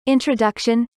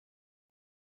Introduction.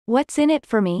 What's in it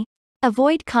for me?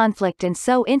 Avoid conflict and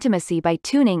sow intimacy by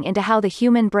tuning into how the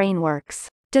human brain works.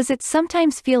 Does it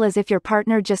sometimes feel as if your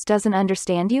partner just doesn't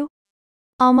understand you?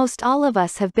 Almost all of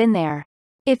us have been there.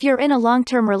 If you're in a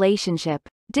long-term relationship,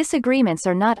 disagreements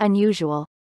are not unusual.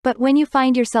 But when you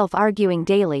find yourself arguing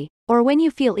daily, or when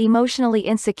you feel emotionally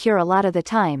insecure a lot of the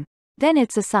time, then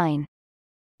it's a sign.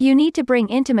 You need to bring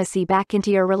intimacy back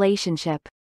into your relationship.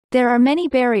 There are many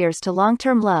barriers to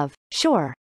long-term love,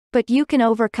 sure. But you can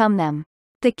overcome them.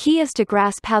 The key is to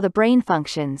grasp how the brain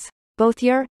functions, both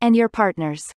your and your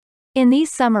partner's. In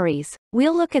these summaries,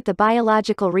 we'll look at the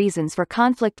biological reasons for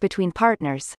conflict between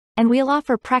partners, and we'll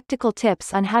offer practical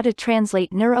tips on how to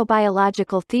translate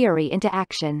neurobiological theory into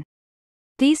action.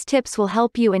 These tips will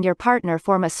help you and your partner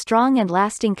form a strong and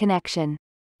lasting connection.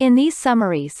 In these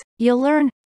summaries, you'll learn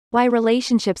why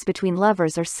relationships between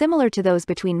lovers are similar to those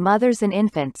between mothers and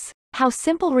infants, how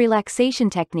simple relaxation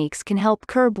techniques can help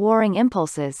curb warring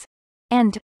impulses,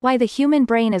 and why the human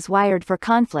brain is wired for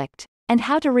conflict, and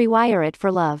how to rewire it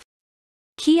for love.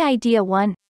 Key idea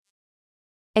 1.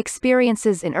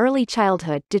 Experiences in early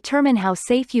childhood determine how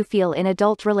safe you feel in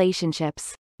adult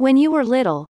relationships. When you were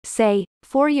little, say,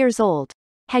 4 years old,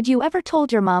 had you ever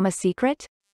told your mom a secret?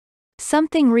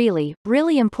 Something really,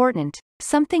 really important,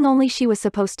 something only she was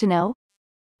supposed to know?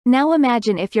 Now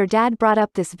imagine if your dad brought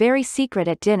up this very secret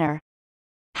at dinner.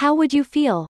 How would you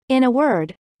feel? In a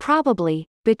word, probably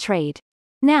betrayed.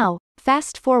 Now,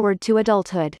 fast forward to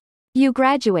adulthood. You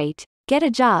graduate, get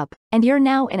a job, and you're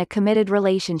now in a committed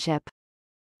relationship.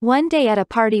 One day at a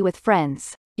party with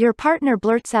friends, your partner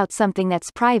blurts out something that's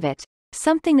private,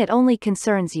 something that only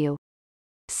concerns you.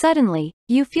 Suddenly,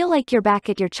 you feel like you're back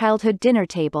at your childhood dinner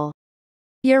table.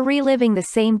 You're reliving the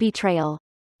same betrayal.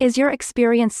 Is your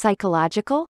experience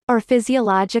psychological or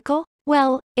physiological?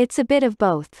 Well, it's a bit of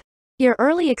both. Your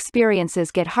early experiences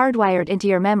get hardwired into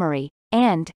your memory,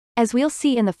 and, as we'll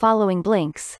see in the following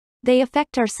blinks, they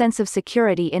affect our sense of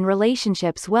security in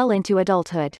relationships well into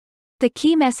adulthood. The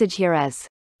key message here is,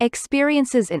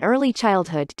 experiences in early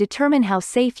childhood determine how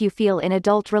safe you feel in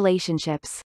adult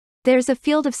relationships. There's a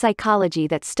field of psychology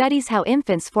that studies how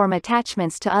infants form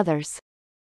attachments to others.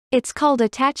 It's called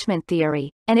attachment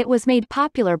theory, and it was made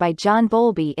popular by John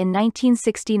Bowlby in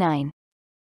 1969.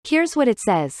 Here's what it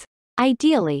says.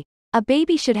 Ideally, a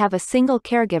baby should have a single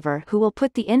caregiver who will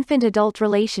put the infant-adult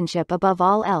relationship above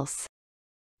all else.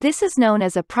 This is known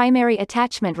as a primary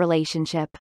attachment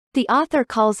relationship. The author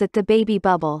calls it the baby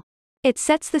bubble. It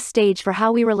sets the stage for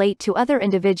how we relate to other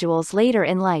individuals later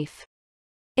in life.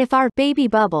 If our baby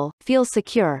bubble feels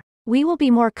secure, we will be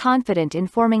more confident in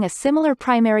forming a similar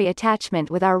primary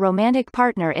attachment with our romantic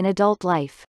partner in adult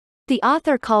life. The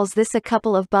author calls this a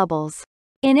couple of bubbles.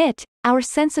 In it, our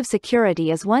sense of security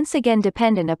is once again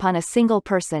dependent upon a single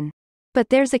person. But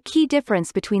there's a key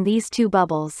difference between these two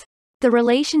bubbles. The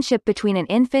relationship between an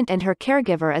infant and her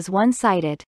caregiver is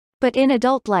one-sided. But in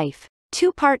adult life,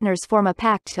 two partners form a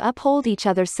pact to uphold each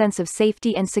other's sense of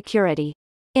safety and security.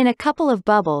 In a couple of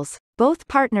bubbles, both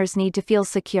partners need to feel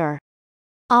secure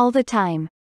all the time.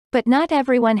 But not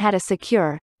everyone had a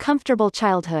secure, comfortable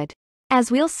childhood.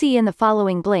 As we'll see in the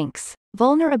following blinks,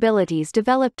 vulnerabilities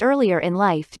developed earlier in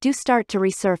life do start to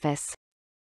resurface.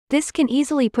 This can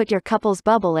easily put your couple's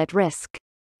bubble at risk.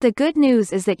 The good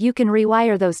news is that you can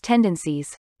rewire those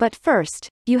tendencies, but first,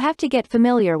 you have to get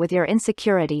familiar with your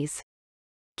insecurities.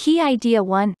 Key idea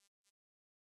 1.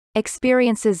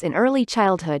 Experiences in early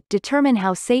childhood determine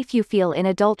how safe you feel in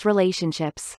adult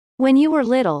relationships. When you were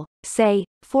little, say,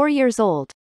 4 years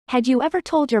old, had you ever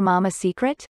told your mom a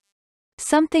secret?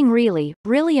 Something really,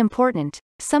 really important,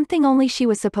 something only she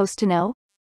was supposed to know?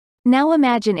 Now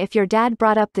imagine if your dad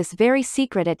brought up this very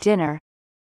secret at dinner.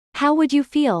 How would you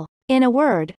feel? In a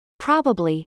word,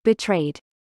 probably betrayed.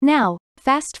 Now,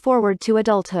 fast forward to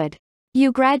adulthood.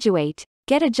 You graduate,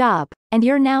 get a job, and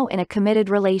you're now in a committed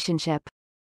relationship.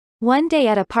 One day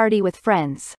at a party with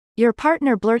friends, your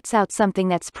partner blurts out something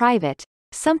that's private,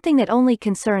 something that only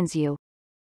concerns you.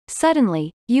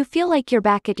 Suddenly, you feel like you're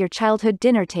back at your childhood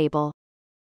dinner table.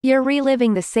 You're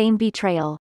reliving the same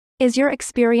betrayal. Is your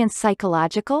experience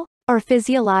psychological or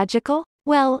physiological?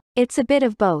 Well, it's a bit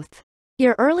of both.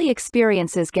 Your early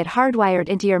experiences get hardwired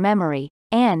into your memory,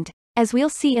 and, as we'll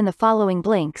see in the following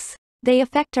blinks, they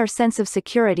affect our sense of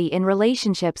security in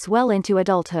relationships well into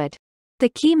adulthood. The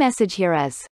key message here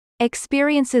is,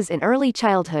 experiences in early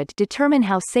childhood determine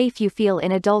how safe you feel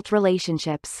in adult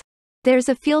relationships. There's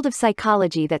a field of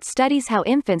psychology that studies how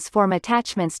infants form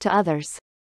attachments to others.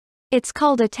 It's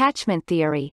called attachment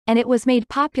theory, and it was made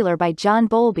popular by John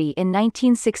Bowlby in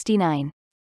 1969.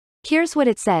 Here's what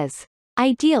it says.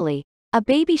 Ideally, A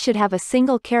baby should have a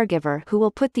single caregiver who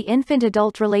will put the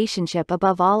infant-adult relationship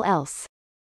above all else.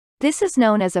 This is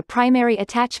known as a primary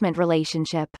attachment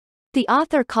relationship. The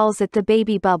author calls it the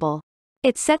baby bubble.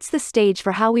 It sets the stage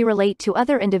for how we relate to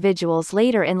other individuals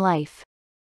later in life.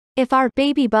 If our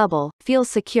baby bubble feels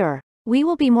secure, we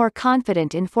will be more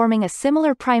confident in forming a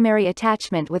similar primary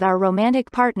attachment with our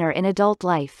romantic partner in adult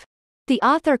life. The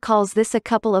author calls this a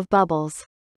couple of bubbles.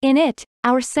 In it,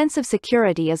 our sense of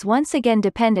security is once again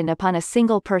dependent upon a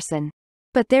single person.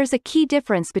 But there's a key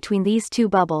difference between these two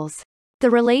bubbles. The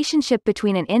relationship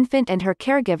between an infant and her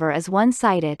caregiver is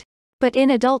one-sided. But in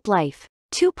adult life,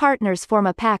 two partners form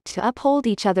a pact to uphold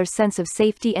each other's sense of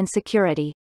safety and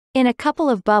security. In a couple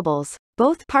of bubbles,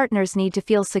 both partners need to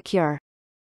feel secure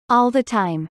all the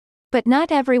time. But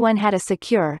not everyone had a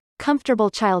secure,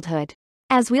 comfortable childhood.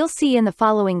 As we'll see in the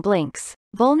following blinks,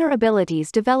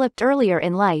 vulnerabilities developed earlier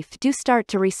in life do start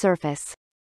to resurface.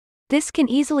 This can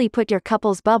easily put your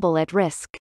couple's bubble at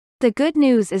risk. The good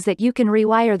news is that you can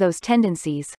rewire those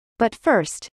tendencies, but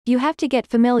first, you have to get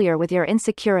familiar with your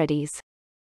insecurities.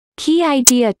 Key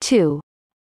idea 2.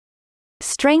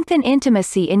 Strengthen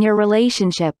intimacy in your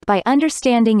relationship by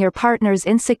understanding your partner's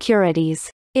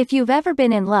insecurities. If you've ever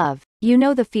been in love, you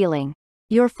know the feeling.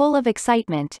 You're full of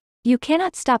excitement. You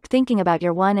cannot stop thinking about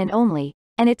your one and only,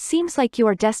 and it seems like you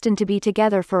are destined to be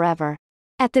together forever.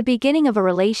 At the beginning of a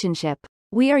relationship,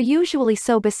 we are usually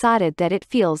so besotted that it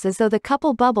feels as though the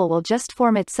couple bubble will just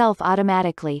form itself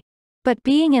automatically. But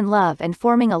being in love and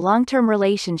forming a long-term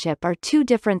relationship are two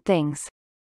different things.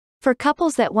 For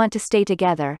couples that want to stay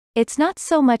together, it's not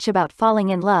so much about falling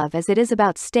in love as it is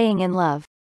about staying in love.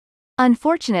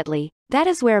 Unfortunately, that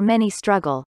is where many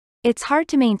struggle. It's hard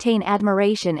to maintain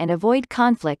admiration and avoid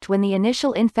conflict when the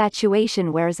initial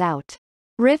infatuation wears out.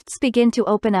 Rifts begin to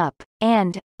open up,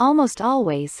 and, almost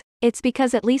always, it's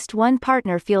because at least one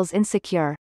partner feels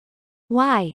insecure.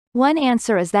 Why? One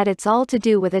answer is that it's all to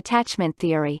do with attachment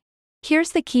theory. Here's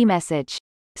the key message.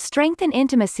 Strengthen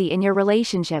intimacy in your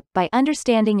relationship by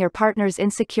understanding your partner's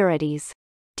insecurities.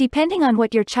 Depending on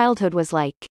what your childhood was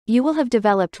like, you will have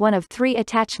developed one of 3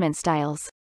 attachment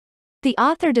styles. The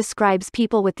author describes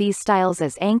people with these styles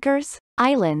as anchors,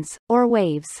 islands, or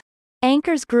waves.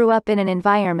 Anchors grew up in an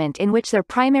environment in which their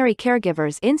primary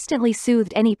caregivers instantly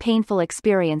soothed any painful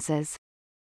experiences.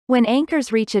 When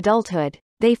anchors reach adulthood,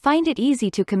 they find it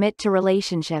easy to commit to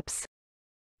relationships.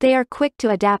 They are quick to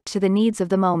adapt to the needs of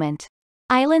the moment.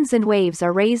 Islands and waves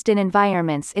are raised in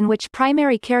environments in which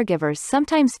primary caregivers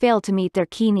sometimes fail to meet their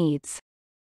key needs.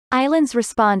 Islands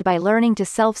respond by learning to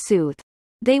self-soothe.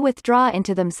 They withdraw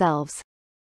into themselves.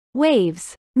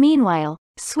 Waves, meanwhile,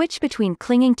 switch between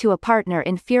clinging to a partner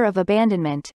in fear of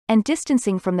abandonment, and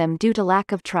distancing from them due to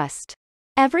lack of trust.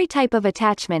 Every type of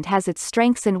attachment has its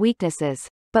strengths and weaknesses,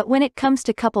 but when it comes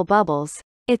to couple bubbles,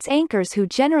 it's anchors who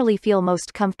generally feel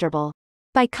most comfortable.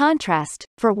 By contrast,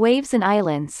 for waves and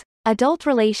islands, adult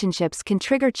relationships can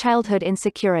trigger childhood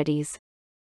insecurities.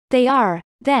 They are,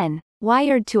 then,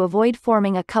 wired to avoid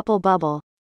forming a couple bubble.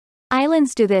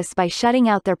 Islands do this by shutting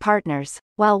out their partners,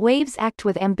 while waves act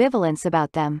with ambivalence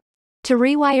about them. To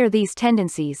rewire these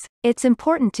tendencies, it's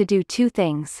important to do 2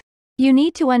 things. You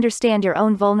need to understand your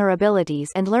own vulnerabilities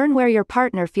and learn where your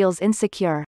partner feels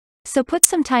insecure. So put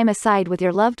some time aside with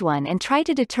your loved one and try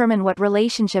to determine what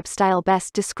relationship style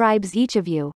best describes each of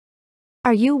you.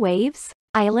 Are you waves,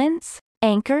 islands,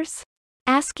 anchors?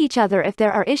 Ask each other if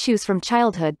there are issues from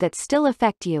childhood that still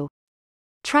affect you.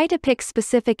 Try to pick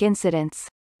specific incidents.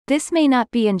 This may not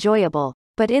be enjoyable,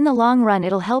 but in the long run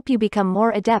it'll help you become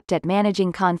more adept at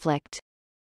managing conflict.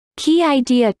 Key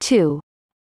idea 2.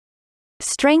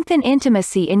 Strengthen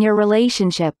intimacy in your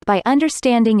relationship by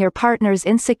understanding your partner's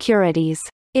insecurities.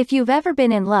 If you've ever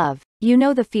been in love, you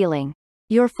know the feeling.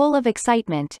 You're full of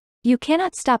excitement. You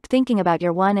cannot stop thinking about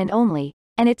your one and only,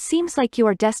 and it seems like you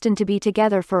are destined to be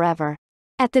together forever.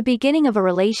 At the beginning of a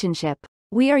relationship,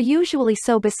 we are usually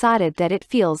so besotted that it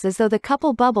feels as though the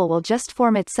couple bubble will just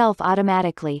form itself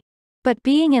automatically. But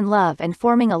being in love and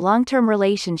forming a long-term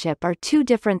relationship are two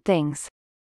different things.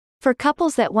 For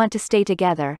couples that want to stay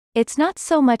together, it's not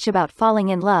so much about falling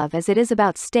in love as it is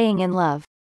about staying in love.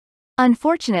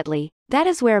 Unfortunately, that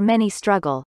is where many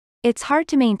struggle. It's hard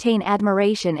to maintain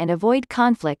admiration and avoid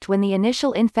conflict when the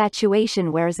initial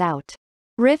infatuation wears out.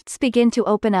 Rifts begin to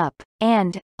open up,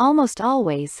 and, almost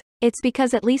always, it's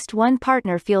because at least one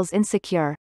partner feels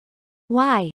insecure.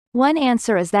 Why? One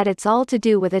answer is that it's all to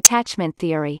do with attachment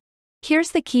theory.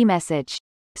 Here's the key message.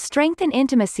 Strengthen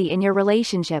intimacy in your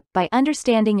relationship by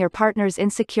understanding your partner's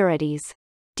insecurities.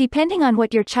 Depending on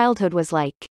what your childhood was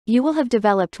like, you will have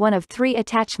developed one of 3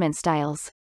 attachment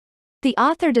styles. The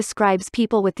author describes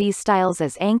people with these styles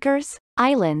as anchors,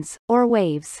 islands, or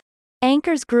waves.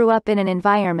 Anchors grew up in an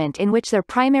environment in which their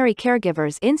primary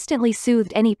caregivers instantly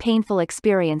soothed any painful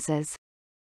experiences.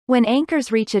 When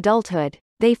anchors reach adulthood,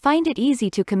 they find it easy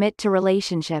to commit to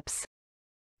relationships.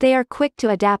 They are quick to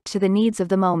adapt to the needs of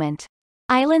the moment.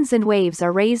 Islands and waves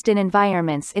are raised in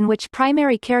environments in which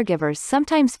primary caregivers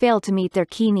sometimes fail to meet their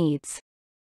key needs.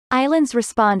 Islands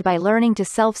respond by learning to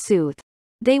self-soothe.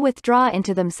 They withdraw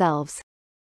into themselves.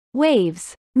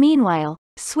 Waves, meanwhile,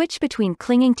 switch between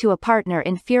clinging to a partner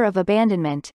in fear of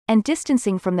abandonment, and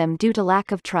distancing from them due to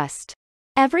lack of trust.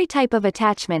 Every type of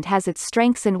attachment has its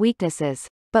strengths and weaknesses,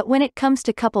 but when it comes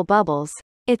to couple bubbles,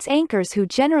 it's anchors who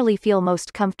generally feel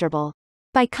most comfortable.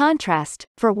 By contrast,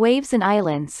 for waves and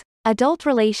islands, adult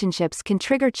relationships can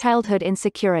trigger childhood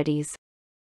insecurities.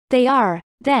 They are,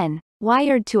 then,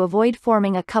 wired to avoid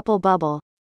forming a couple bubble.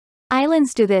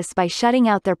 Islands do this by shutting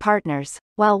out their partners,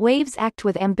 while waves act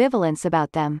with ambivalence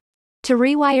about them. To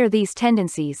rewire these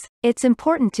tendencies, it's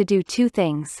important to do two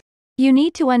things. You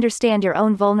need to understand your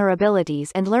own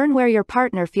vulnerabilities and learn where your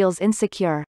partner feels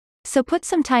insecure. So put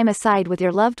some time aside with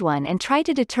your loved one and try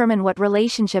to determine what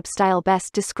relationship style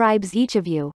best describes each of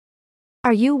you.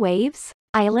 Are you waves,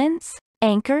 islands,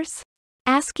 anchors?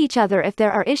 Ask each other if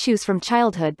there are issues from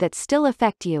childhood that still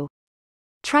affect you.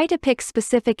 Try to pick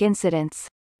specific incidents.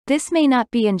 This may not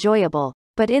be enjoyable,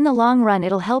 but in the long run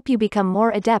it'll help you become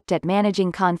more adept at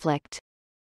managing conflict.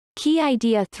 Key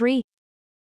idea 3.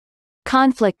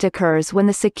 Conflict occurs when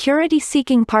the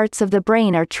security-seeking parts of the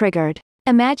brain are triggered.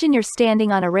 Imagine you're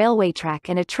standing on a railway track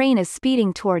and a train is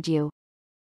speeding toward you.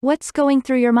 What's going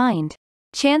through your mind?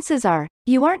 Chances are,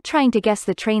 you aren't trying to guess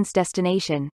the train's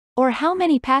destination, or how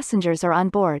many passengers are on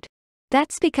board.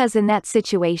 That's because in that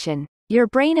situation, your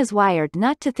brain is wired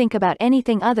not to think about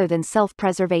anything other than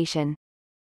self-preservation.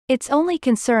 Its only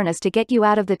concern is to get you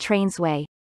out of the train's way.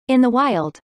 In the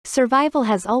wild, survival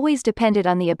has always depended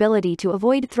on the ability to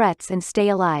avoid threats and stay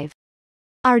alive.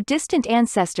 Our distant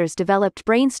ancestors developed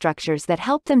brain structures that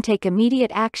help them take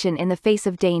immediate action in the face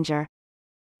of danger.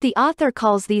 The author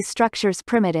calls these structures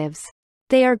primitives.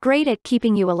 They are great at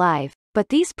keeping you alive, but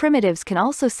these primitives can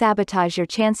also sabotage your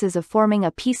chances of forming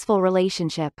a peaceful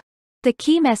relationship. The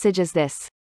key message is this: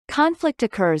 conflict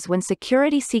occurs when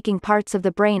security-seeking parts of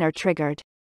the brain are triggered.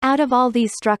 Out of all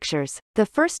these structures, the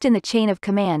first in the chain of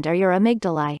command are your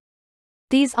amygdalae.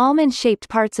 These almond-shaped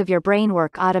parts of your brain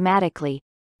work automatically.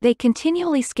 They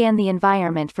continually scan the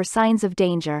environment for signs of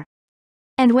danger.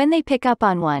 And when they pick up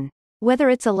on one, whether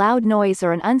it's a loud noise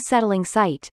or an unsettling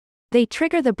sight, they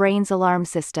trigger the brain's alarm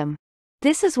system.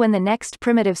 This is when the next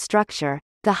primitive structure,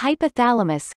 the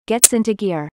hypothalamus, gets into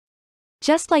gear.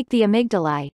 Just like the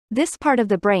amygdalae, this part of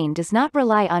the brain does not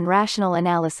rely on rational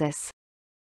analysis.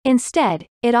 Instead,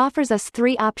 it offers us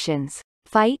three options: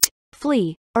 fight,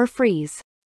 flee, or freeze.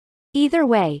 Either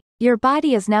way, your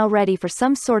body is now ready for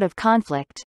some sort of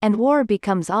conflict, and war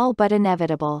becomes all but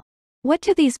inevitable. What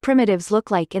do these primitives look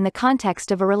like in the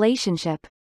context of a relationship?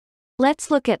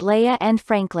 Let's look at Leia and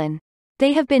Franklin.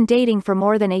 They have been dating for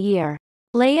more than a year.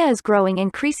 Leia is growing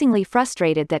increasingly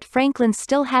frustrated that Franklin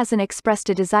still hasn't expressed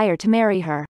a desire to marry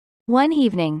her. One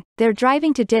evening, they're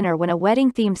driving to dinner when a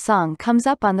wedding-themed song comes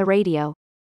up on the radio.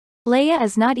 Leia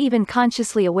is not even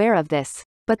consciously aware of this,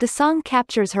 but the song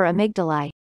captures her amygdalae.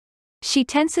 She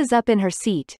tenses up in her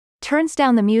seat, turns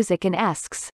down the music and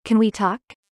asks, "Can we talk?"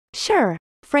 "Sure,"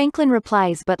 Franklin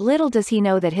replies, but little does he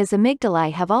know that his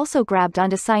amygdalae have also grabbed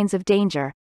onto signs of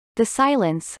danger. The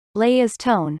silence, Leia's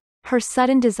tone, her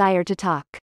sudden desire to talk.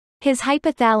 His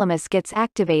hypothalamus gets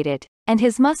activated, and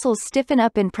his muscles stiffen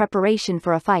up in preparation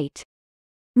for a fight.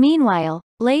 Meanwhile,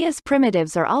 Leia's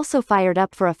primitives are also fired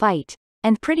up for a fight,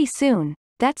 and pretty soon,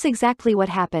 that's exactly what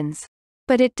happens.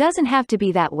 But it doesn't have to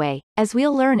be that way, as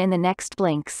we'll learn in the next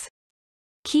blinks.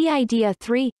 Key idea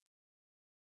 3.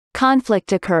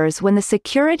 Conflict occurs when the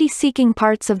security-seeking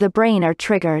parts of the brain are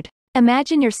triggered.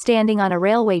 Imagine you're standing on a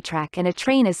railway track and a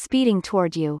train is speeding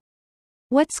toward you.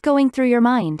 What's going through your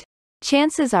mind?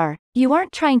 Chances are, you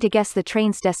aren't trying to guess the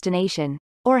train's destination,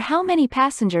 or how many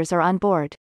passengers are on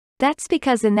board. That's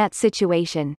because in that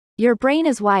situation, your brain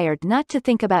is wired not to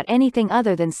think about anything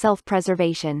other than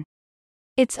self-preservation.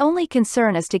 Its only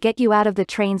concern is to get you out of the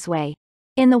train's way.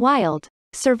 In the wild,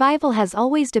 survival has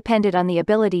always depended on the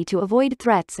ability to avoid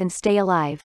threats and stay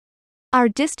alive. Our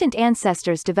distant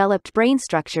ancestors developed brain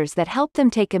structures that help them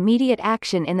take immediate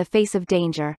action in the face of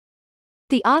danger.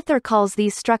 The author calls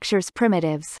these structures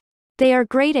primitives. They are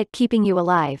great at keeping you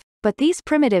alive, but these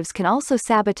primitives can also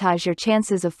sabotage your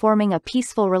chances of forming a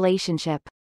peaceful relationship.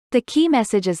 The key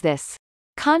message is this: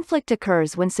 conflict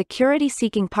occurs when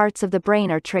security-seeking parts of the brain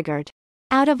are triggered.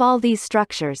 Out of all these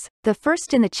structures, the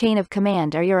first in the chain of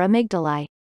command are your amygdalae.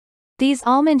 These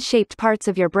almond-shaped parts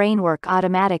of your brain work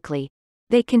automatically.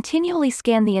 They continually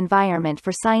scan the environment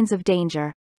for signs of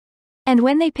danger. And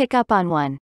when they pick up on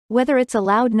one, whether it's a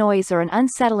loud noise or an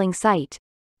unsettling sight,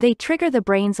 they trigger the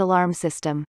brain's alarm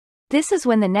system. This is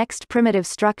when the next primitive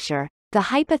structure,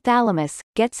 the hypothalamus,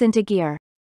 gets into gear.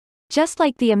 Just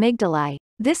like the amygdala,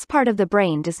 this part of the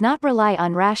brain does not rely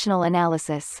on rational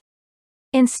analysis.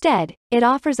 Instead, it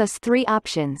offers us three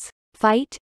options: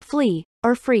 fight, flee,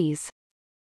 or freeze.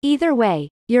 Either way,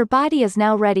 your body is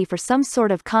now ready for some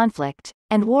sort of conflict,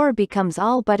 and war becomes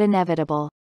all but inevitable.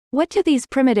 What do these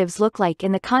primitives look like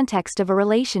in the context of a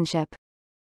relationship?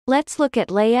 Let's look at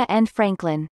Leia and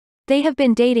Franklin. They have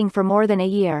been dating for more than a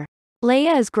year.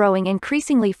 Leia is growing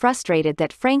increasingly frustrated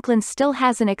that Franklin still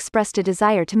hasn't expressed a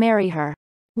desire to marry her.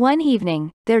 One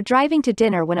evening, they're driving to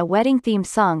dinner when a wedding-themed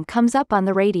song comes up on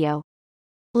the radio.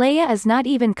 Leia is not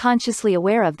even consciously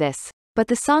aware of this, but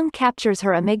the song captures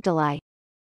her amygdala.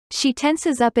 She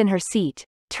tenses up in her seat,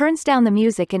 turns down the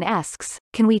music and asks,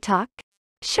 "Can we talk?"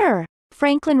 "Sure,"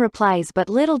 Franklin replies, but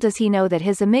little does he know that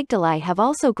his amygdala have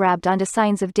also grabbed onto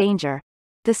signs of danger.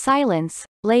 The silence,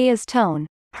 Leia's tone,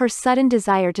 her sudden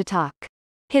desire to talk.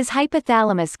 His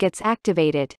hypothalamus gets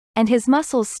activated, and his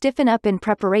muscles stiffen up in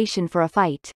preparation for a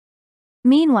fight.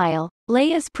 Meanwhile,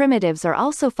 Leia's primitives are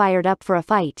also fired up for a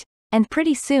fight, and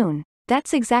pretty soon,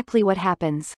 that's exactly what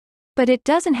happens. But it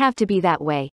doesn't have to be that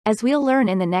way, as we'll learn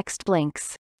in the next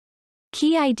blinks.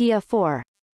 Key idea 4.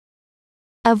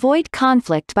 Avoid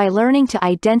conflict by learning to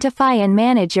identify and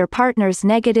manage your partner's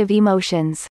negative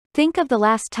emotions. Think of the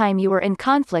last time you were in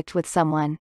conflict with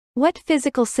someone. What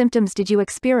physical symptoms did you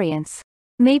experience?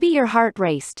 Maybe your heart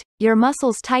raced, your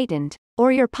muscles tightened,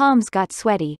 or your palms got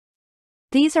sweaty.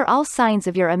 These are all signs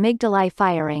of your amygdala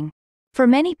firing. For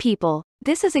many people,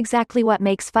 this is exactly what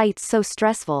makes fights so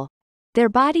stressful. Their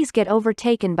bodies get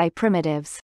overtaken by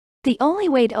primitives. The only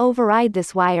way to override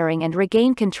this wiring and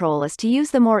regain control is to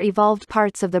use the more evolved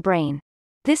parts of the brain.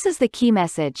 This is the key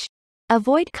message.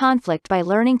 Avoid conflict by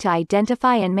learning to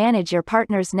identify and manage your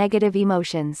partner's negative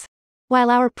emotions. While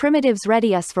our primitives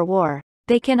ready us for war,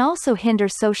 they can also hinder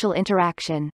social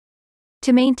interaction.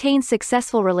 To maintain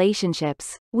successful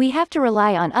relationships, we have to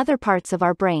rely on other parts of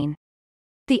our brain.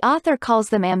 The author calls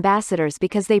them ambassadors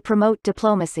because they promote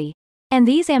diplomacy. And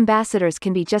these ambassadors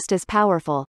can be just as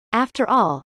powerful. After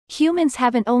all, humans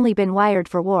haven't only been wired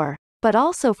for war, but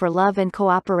also for love and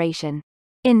cooperation.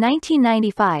 In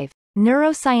 1995,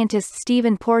 neuroscientist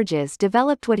Stephen Porges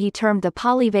developed what he termed the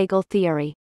polyvagal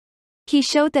theory. He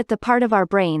showed that the part of our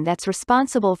brain that's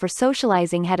responsible for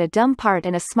socializing had a dumb part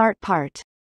and a smart part.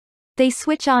 They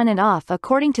switch on and off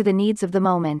according to the needs of the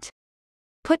moment.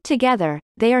 Put together,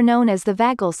 they are known as the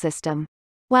vagal system.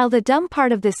 While the dumb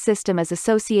part of this system is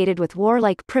associated with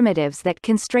warlike primitives that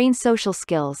constrain social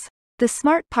skills, the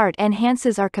smart part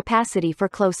enhances our capacity for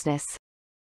closeness.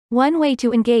 One way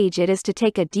to engage it is to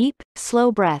take a deep,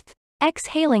 slow breath,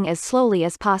 exhaling as slowly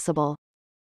as possible.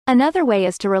 Another way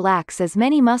is to relax as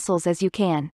many muscles as you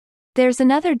can. There's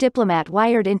another diplomat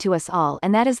wired into us all,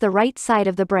 and that is the right side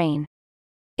of the brain.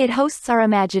 It hosts our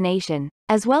imagination,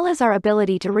 as well as our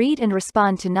ability to read and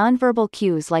respond to nonverbal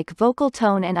cues like vocal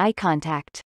tone and eye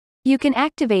contact. You can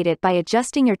activate it by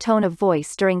adjusting your tone of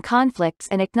voice during conflicts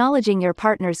and acknowledging your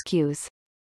partner's cues.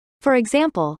 For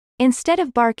example, instead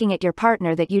of barking at your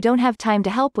partner that you don't have time to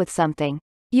help with something,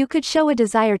 you could show a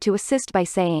desire to assist by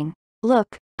saying,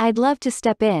 "Look, I'd love to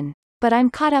step in, but I'm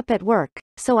caught up at work,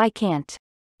 so I can't."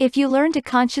 If you learn to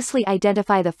consciously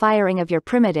identify the firing of your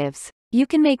primitives, you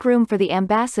can make room for the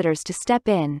ambassadors to step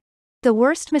in. The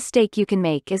worst mistake you can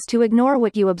make is to ignore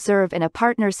what you observe in a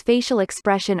partner's facial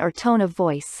expression or tone of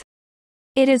voice.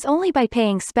 It is only by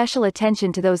paying special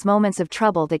attention to those moments of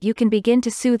trouble that you can begin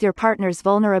to soothe your partner's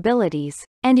vulnerabilities,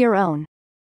 and your own.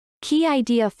 Key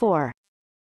idea 4.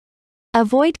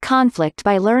 Avoid conflict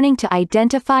by learning to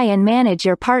identify and manage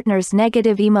your partner's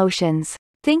negative emotions.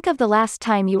 Think of the last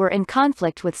time you were in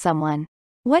conflict with someone.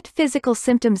 What physical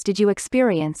symptoms did you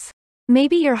experience?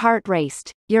 Maybe your heart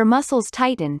raced, your muscles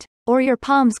tightened, or your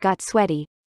palms got sweaty.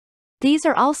 These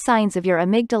are all signs of your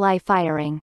amygdala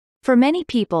firing. For many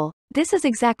people, this is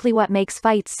exactly what makes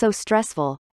fights so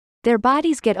stressful. Their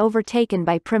bodies get overtaken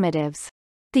by primitives.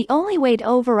 The only way to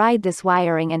override this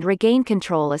wiring and regain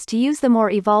control is to use the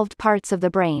more evolved parts of the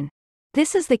brain.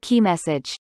 This is the key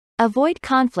message. Avoid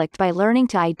conflict by learning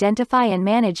to identify and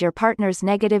manage your partner's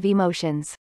negative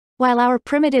emotions. While our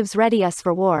primitives ready us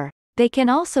for war, they can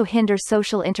also hinder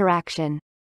social interaction.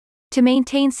 To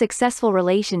maintain successful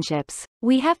relationships,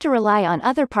 we have to rely on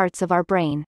other parts of our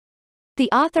brain. The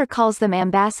author calls them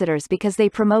ambassadors because they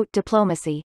promote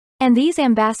diplomacy. And these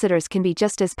ambassadors can be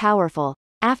just as powerful.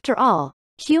 After all,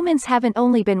 Humans haven't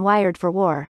only been wired for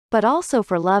war, but also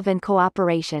for love and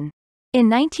cooperation. In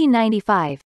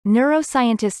 1995,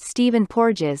 neuroscientist Stephen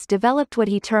Porges developed what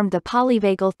he termed the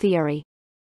polyvagal theory.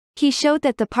 He showed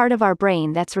that the part of our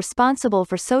brain that's responsible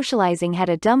for socializing had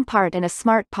a dumb part and a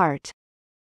smart part.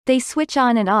 They switch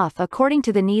on and off according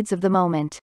to the needs of the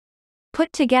moment.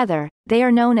 Put together, they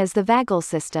are known as the vagal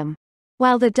system.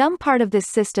 While the dumb part of this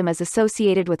system is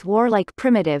associated with warlike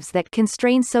primitives that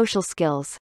constrain social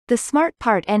skills, the smart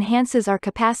part enhances our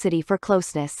capacity for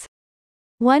closeness.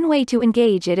 One way to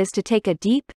engage it is to take a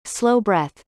deep, slow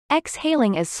breath,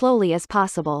 exhaling as slowly as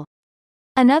possible.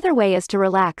 Another way is to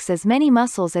relax as many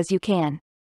muscles as you can.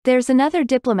 There's another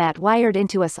diplomat wired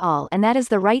into us all, and that is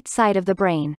the right side of the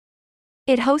brain.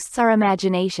 It hosts our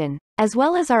imagination, as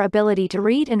well as our ability to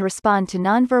read and respond to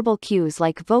nonverbal cues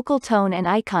like vocal tone and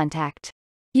eye contact.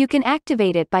 You can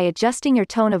activate it by adjusting your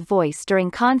tone of voice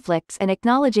during conflicts and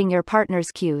acknowledging your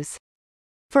partner's cues.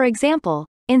 For example,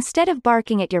 instead of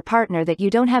barking at your partner that you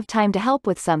don't have time to help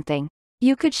with something,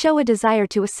 you could show a desire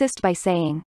to assist by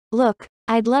saying, "Look,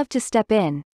 I'd love to step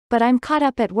in, but I'm caught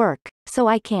up at work, so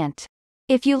I can't."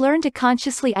 If you learn to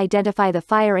consciously identify the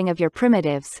firing of your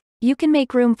primitives, you can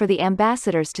make room for the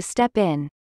ambassadors to step in.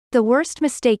 The worst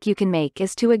mistake you can make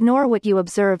is to ignore what you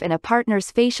observe in a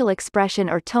partner's facial expression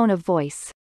or tone of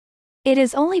voice. It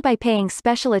is only by paying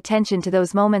special attention to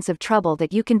those moments of trouble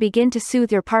that you can begin to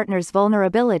soothe your partner's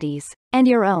vulnerabilities, and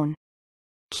your own.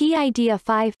 Key idea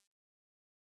 5.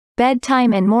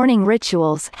 Bedtime and morning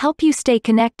rituals help you stay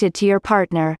connected to your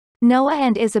partner. Noah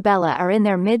and Isabella are in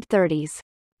their mid-30s.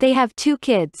 They have 2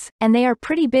 kids, and they are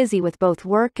pretty busy with both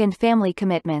work and family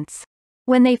commitments.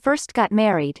 When they first got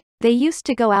married, they used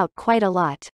to go out quite a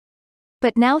lot.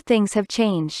 But now things have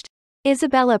changed.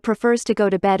 Isabella prefers to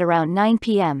go to bed around 9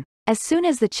 p.m., as soon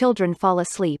as the children fall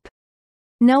asleep.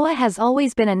 Noah has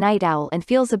always been a night owl and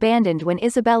feels abandoned when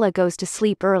Isabella goes to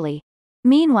sleep early.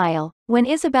 Meanwhile, when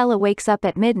Isabella wakes up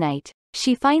at midnight,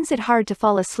 she finds it hard to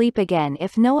fall asleep again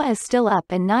if Noah is still up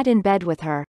and not in bed with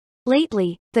her.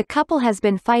 Lately, the couple has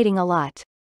been fighting a lot.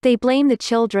 They blame the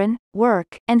children,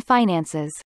 work, and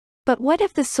finances. But what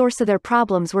if the source of their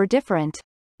problems were different?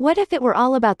 What if it were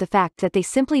all about the fact that they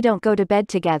simply don't go to bed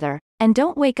together, and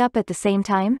don't wake up at the same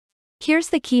time? Here's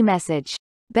the key message.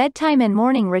 Bedtime and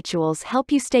morning rituals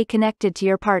help you stay connected to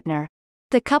your partner.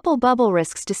 The couple bubble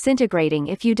risks disintegrating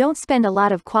if you don't spend a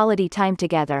lot of quality time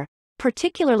together,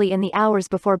 particularly in the hours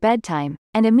before bedtime,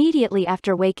 and immediately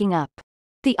after waking up.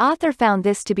 The author found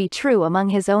this to be true among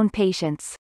his own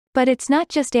patients. But it's not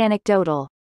just anecdotal.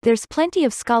 There's plenty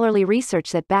of scholarly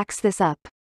research that backs this up.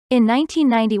 In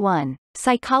 1991,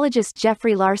 psychologist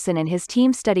Jeffrey Larson and his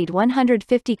team studied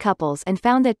 150 couples and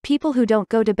found that people who don't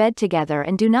go to bed together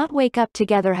and do not wake up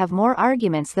together have more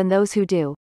arguments than those who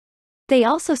do. They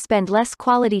also spend less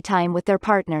quality time with their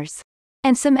partners.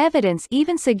 And some evidence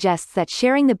even suggests that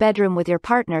sharing the bedroom with your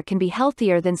partner can be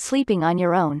healthier than sleeping on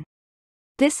your own.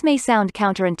 This may sound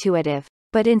counterintuitive,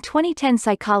 but in 2010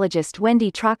 psychologist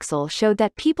Wendy Troxell showed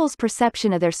that people's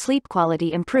perception of their sleep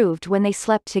quality improved when they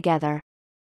slept together.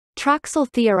 Troxell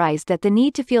theorized that the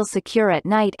need to feel secure at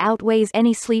night outweighs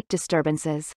any sleep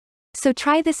disturbances. So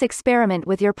try this experiment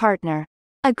with your partner.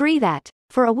 Agree that,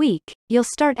 for a week, you'll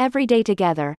start every day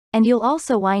together, and you'll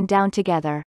also wind down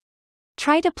together.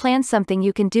 Try to plan something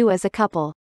you can do as a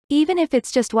couple. Even if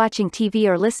it's just watching TV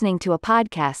or listening to a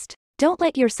podcast, don't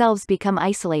let yourselves become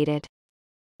isolated.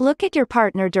 Look at your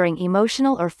partner during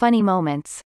emotional or funny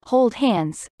moments, hold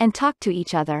hands, and talk to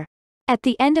each other. At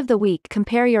the end of the week,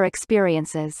 compare your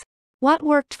experiences. What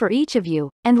worked for each of you,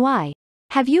 and why?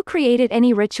 Have you created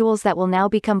any rituals that will now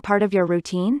become part of your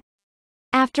routine?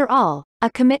 After all, a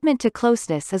commitment to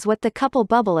closeness is what the couple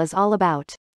bubble is all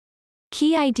about.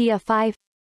 Key idea 5.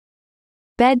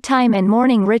 Bedtime and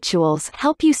morning rituals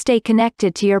help you stay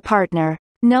connected to your partner.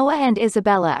 Noah and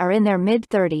Isabella are in their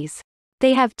mid-30s.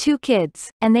 They have 2 kids,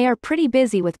 and they are pretty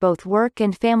busy with both work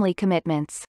and family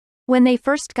commitments. When they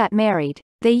first got married,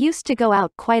 they used to go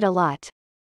out quite a lot.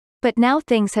 But now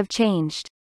things have changed.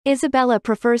 Isabella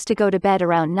prefers to go to bed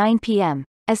around 9 p.m.,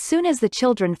 as soon as the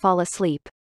children fall asleep.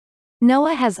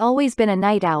 Noah has always been a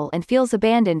night owl and feels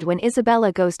abandoned when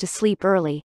Isabella goes to sleep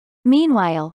early.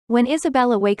 Meanwhile, when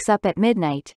Isabella wakes up at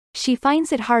midnight, she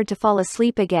finds it hard to fall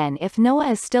asleep again if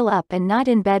Noah is still up and not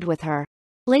in bed with her.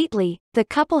 Lately, the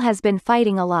couple has been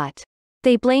fighting a lot.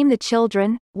 They blame the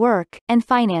children, work, and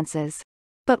finances.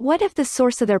 But what if the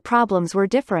source of their problems were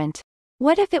different?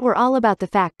 What if it were all about the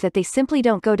fact that they simply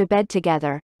don't go to bed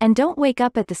together, and don't wake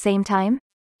up at the same time?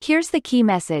 Here's the key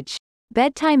message.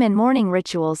 Bedtime and morning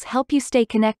rituals help you stay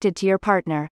connected to your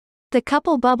partner. The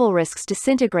couple bubble risks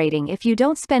disintegrating if you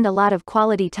don't spend a lot of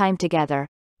quality time together,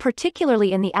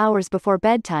 particularly in the hours before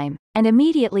bedtime, and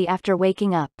immediately after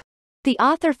waking up. The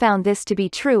author found this to be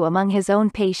true among his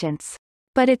own patients.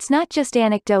 But it's not just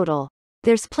anecdotal.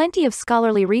 There's plenty of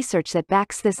scholarly research that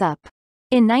backs this up.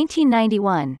 In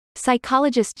 1991,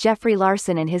 psychologist Jeffrey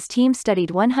Larson and his team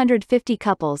studied 150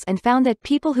 couples and found that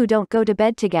people who don't go to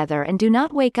bed together and do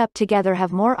not wake up together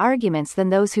have more arguments than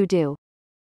those who do.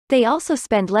 They also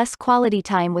spend less quality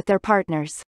time with their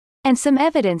partners. And some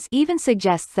evidence even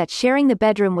suggests that sharing the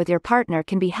bedroom with your partner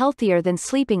can be healthier than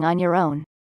sleeping on your own.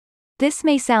 This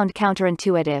may sound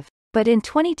counterintuitive, but in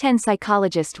 2010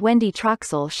 psychologist Wendy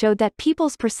Troxell showed that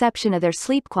people's perception of their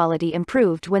sleep quality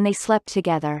improved when they slept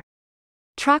together.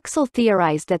 Troxell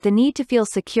theorized that the need to feel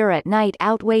secure at night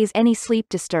outweighs any sleep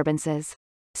disturbances.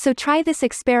 So try this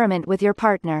experiment with your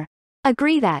partner.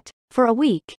 Agree that, for a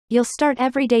week, you'll start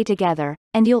every day together,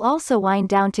 and you'll also wind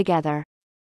down together.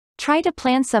 Try to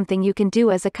plan something you can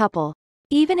do as a couple.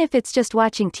 Even if it's just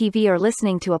watching TV or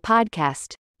listening to a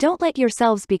podcast, don't let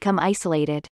yourselves become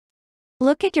isolated.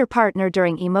 Look at your partner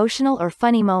during emotional or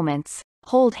funny moments,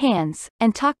 hold hands,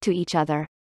 and talk to each other.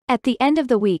 At the end of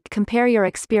the week, compare your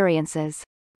experiences.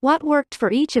 What worked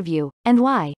for each of you, and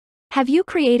why? Have you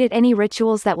created any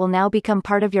rituals that will now become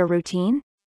part of your routine?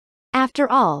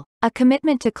 After all, a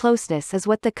commitment to closeness is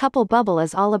what the couple bubble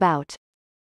is all about.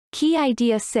 Key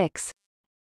idea 6.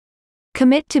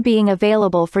 Commit to being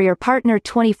available for your partner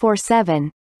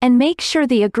 24/7, and make sure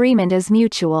the agreement is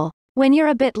mutual. When you're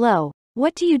a bit low,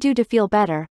 what do you do to feel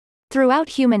better? Throughout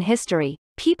human history,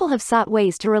 people have sought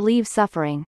ways to relieve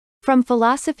suffering. From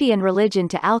philosophy and religion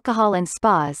to alcohol and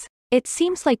spas, it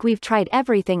seems like we've tried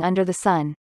everything under the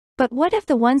sun. But what if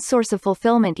the one source of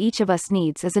fulfillment each of us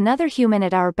needs is another human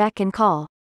at our beck and call?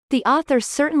 The author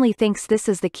certainly thinks this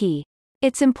is the key.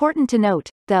 It's important to note,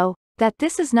 though, that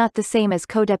this is not the same as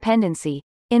codependency,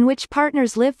 in which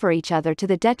partners live for each other to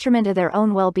the detriment of their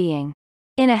own well-being.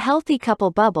 In a healthy couple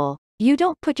bubble, you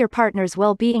don't put your partner's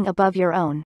well-being above your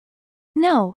own.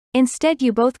 No, instead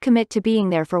you both commit to being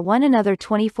there for one another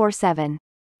 24/7.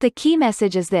 The key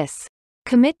message is this: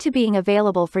 commit to being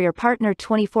available for your partner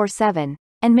 24/7,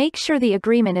 and make sure the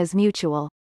agreement is mutual.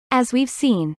 As we've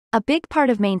seen, a big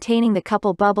part of maintaining the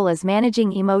couple bubble is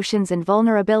managing emotions and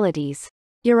vulnerabilities,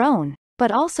 your own,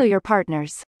 but also your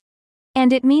partner's.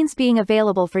 And it means being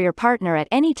available for your partner at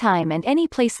any time and any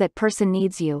place that person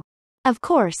needs you. Of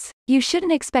course, you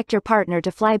shouldn't expect your partner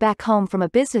to fly back home from a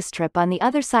business trip on the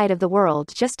other side of the world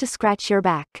just to scratch your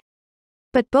back.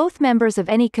 But both members of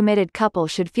any committed couple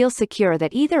should feel secure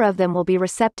that either of them will be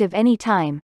receptive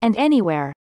anytime, and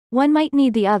anywhere. One might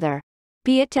need the other,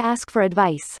 be it to ask for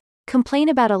advice, complain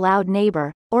about a loud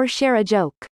neighbor, or share a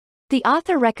joke. The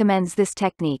author recommends this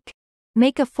technique.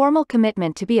 Make a formal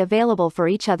commitment to be available for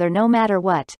each other no matter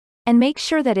what, and make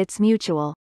sure that it's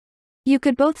mutual. You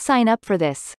could both sign up for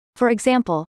this. For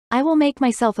example, I will make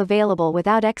myself available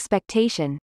without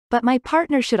expectation, but my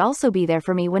partner should also be there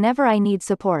for me whenever I need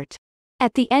support.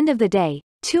 At the end of the day,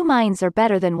 two minds are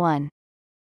better than one.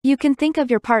 You can think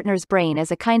of your partner's brain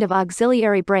as a kind of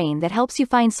auxiliary brain that helps you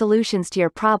find solutions to your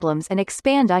problems and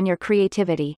expand on your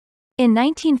creativity. In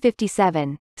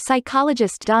 1957,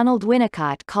 psychologist Donald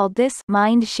Winnicott called this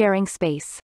mind-sharing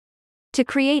space. To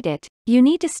create it, you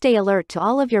need to stay alert to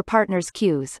all of your partner's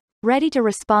cues, ready to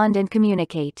respond and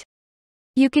communicate.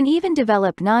 You can even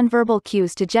develop nonverbal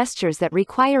cues to gestures that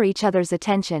require each other's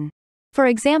attention. For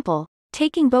example,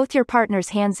 taking both your partner's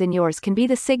hands in yours can be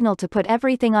the signal to put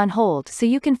everything on hold so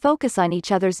you can focus on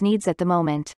each other's needs at the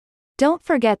moment. Don't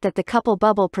forget that the couple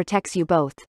bubble protects you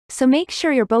both, so make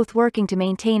sure you're both working to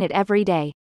maintain it every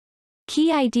day.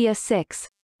 Key idea 6.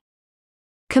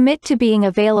 Commit to being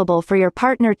available for your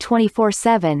partner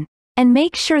 24/7, and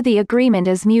make sure the agreement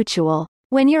is mutual.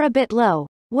 When you're a bit low,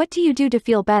 what do you do to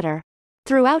feel better?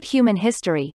 Throughout human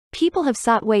history, people have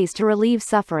sought ways to relieve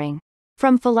suffering.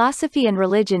 From philosophy and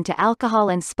religion to alcohol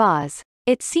and spas,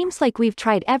 it seems like we've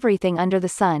tried everything under the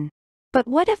sun. But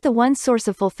what if the one source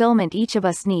of fulfillment each of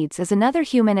us needs is another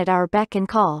human at our beck and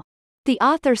call? The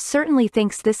author certainly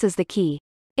thinks this is the key.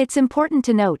 It's important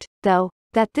to note, though,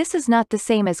 that this is not the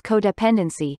same as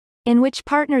codependency, in which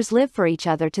partners live for each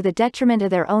other to the detriment of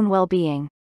their own well-being.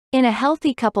 In a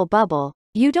healthy couple bubble,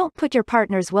 you don't put your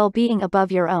partner's well-being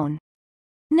above your own.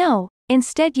 No,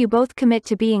 instead you both commit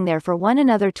to being there for one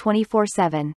another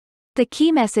 24/7. The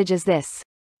key message is this: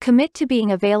 commit to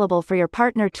being available for your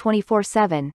partner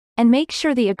 24/7, and make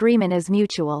sure the agreement is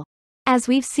mutual. As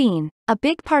we've seen, a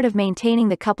big part of maintaining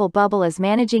the couple bubble is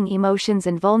managing emotions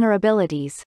and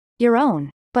vulnerabilities, your own,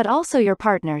 but also your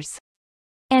partner's.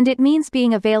 And it means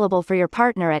being available for your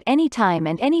partner at any time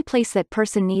and any place that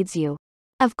person needs you.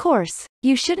 Of course,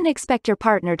 you shouldn't expect your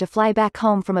partner to fly back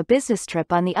home from a business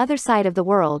trip on the other side of the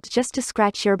world just to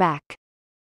scratch your back.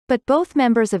 But both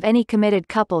members of any committed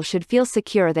couple should feel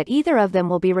secure that either of them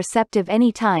will be receptive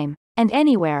anytime, and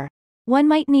anywhere. One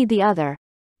might need the other,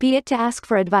 be it to ask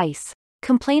for advice,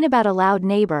 complain about a loud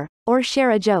neighbor, or share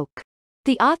a joke.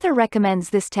 The author recommends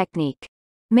this technique.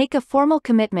 Make a formal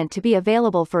commitment to be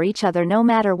available for each other no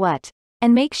matter what,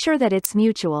 and make sure that it's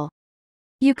mutual.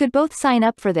 You could both sign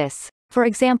up for this. For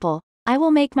example, I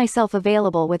will make myself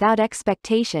available without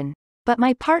expectation, but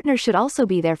my partner should also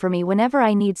be there for me whenever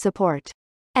I need support.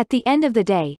 At the end of the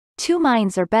day, two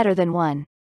minds are better than one.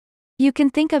 You can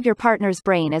think of your partner's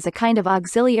brain as a kind of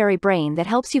auxiliary brain that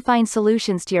helps you find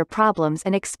solutions to your problems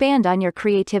and expand on your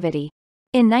creativity.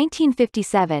 In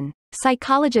 1957,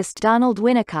 psychologist Donald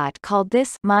Winnicott called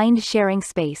this mind-sharing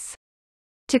space.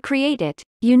 To create it,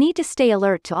 you need to stay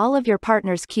alert to all of your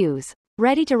partner's cues,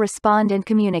 ready to respond and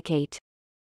communicate.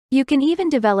 You can even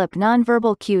develop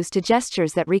nonverbal cues to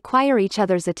gestures that require each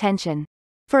other's attention.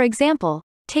 For example,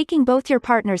 taking both your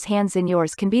partner's hands in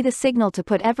yours can be the signal to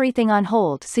put everything on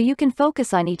hold so you can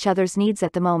focus on each other's needs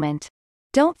at the moment.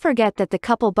 Don't forget that the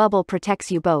couple bubble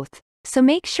protects you both, so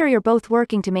make sure you're both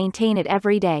working to maintain it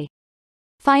every day.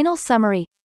 Final summary.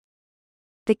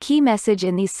 The key message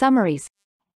in these summaries: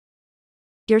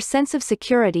 your sense of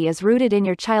security is rooted in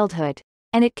your childhood,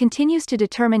 and it continues to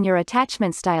determine your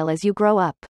attachment style as you grow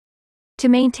up. To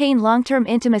maintain long-term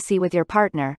intimacy with your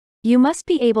partner, you must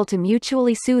be able to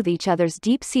mutually soothe each other's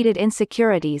deep-seated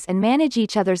insecurities and manage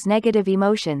each other's negative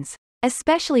emotions,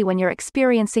 especially when you're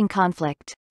experiencing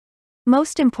conflict.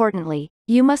 Most importantly,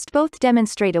 you must both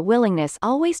demonstrate a willingness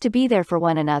always to be there for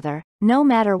one another, no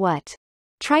matter what.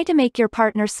 Try to make your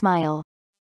partner smile.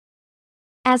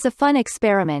 As a fun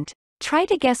experiment, try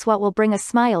to guess what will bring a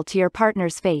smile to your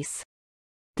partner's face.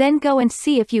 Then go and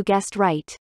see if you guessed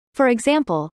right. For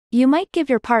example, you might give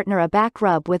your partner a back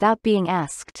rub without being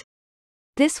asked.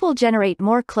 This will generate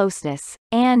more closeness,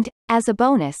 and, as a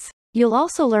bonus, you'll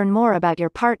also learn more about your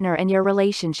partner and your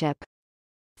relationship.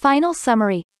 Final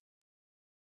summary.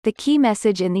 The key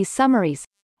message in these summaries: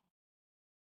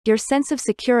 your sense of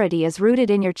security is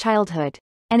rooted in your childhood,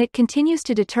 and it continues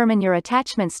to determine your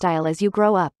attachment style as you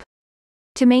grow up.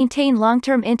 To maintain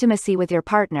long-term intimacy with your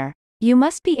partner, you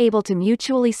must be able to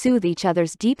mutually soothe each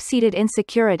other's deep-seated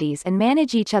insecurities and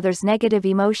manage each other's negative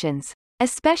emotions,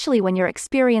 especially when you're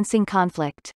experiencing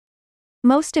conflict.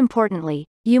 Most importantly,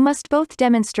 you must both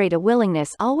demonstrate a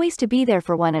willingness always to be there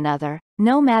for one another,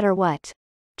 no matter what.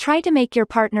 Try to make your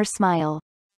partner smile.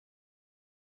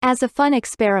 As a fun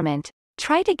experiment,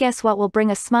 try to guess what will bring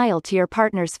a smile to your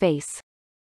partner's face.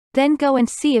 Then go and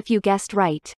see if you guessed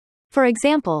right. For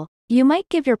example, you might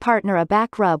give your partner a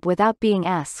back rub without being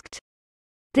asked.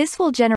 This will generate